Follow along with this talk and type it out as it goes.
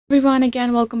Everyone,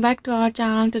 again welcome back to our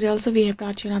channel. Today also we have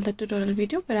brought you another tutorial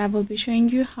video where I will be showing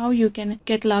you how you can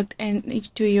get logged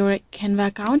into your Canva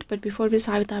account. But before we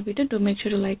start with our video, do make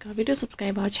sure to like our video,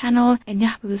 subscribe our channel, and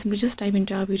yeah, we will simply just dive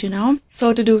into our video now.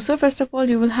 So to do so, first of all,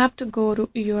 you will have to go to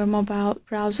your mobile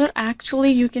browser.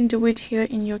 Actually, you can do it here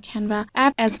in your Canva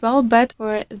app as well, but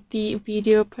for the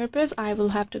video purpose I will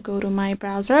have to go to my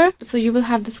browser. So you will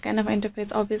have this kind of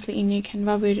interface obviously in your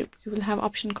Canva where you will have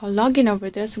option called login over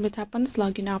there. So we'll tap on this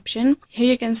login option. Here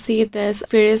you can see there's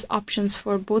various options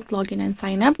for both login and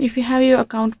sign up. If you have your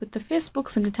account with the Facebook,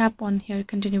 simply tap on here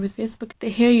continue with Facebook.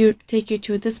 Here you take you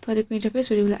to this particular interface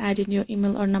where you will add in your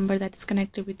email or number that is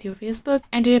connected with your Facebook,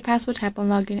 enter your password, tap on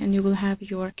login, and you will have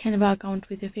your Canva account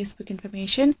with your Facebook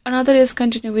information. Another is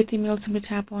continue with email. Simply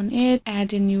tap on it,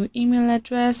 add in your email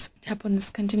address, tap on this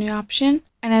continue option.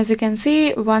 And as you can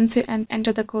see, once you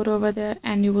enter the code over there,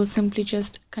 and you will simply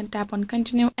just tap on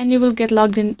continue, and you will get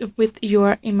logged in with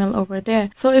your email over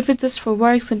there. So if it's just for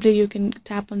work, simply you can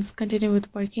tap on continue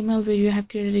with work email where you have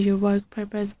created your work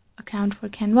purpose account for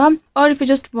Canva. Or if you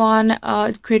just want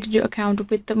created your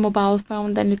account with the mobile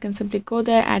phone, then you can simply go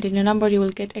there, add in your number, you will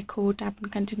get a code, tap on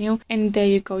continue, and there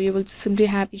you go, you will just simply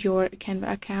have your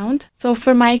Canva account. So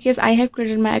for my case, I have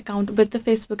created my account with the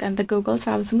Facebook and the Google,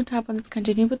 so I will simply tap on this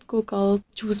continue with Google,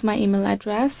 choose my email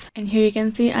address, and here you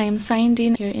can see I am signed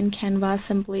in here in Canva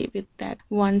simply with that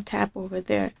one tap over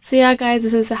there. So yeah guys,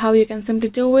 this is how you can simply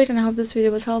do it, and I hope this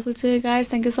video was helpful to you guys.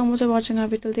 Thank you so much for watching our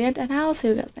video till the end, and I'll see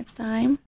you guys next time.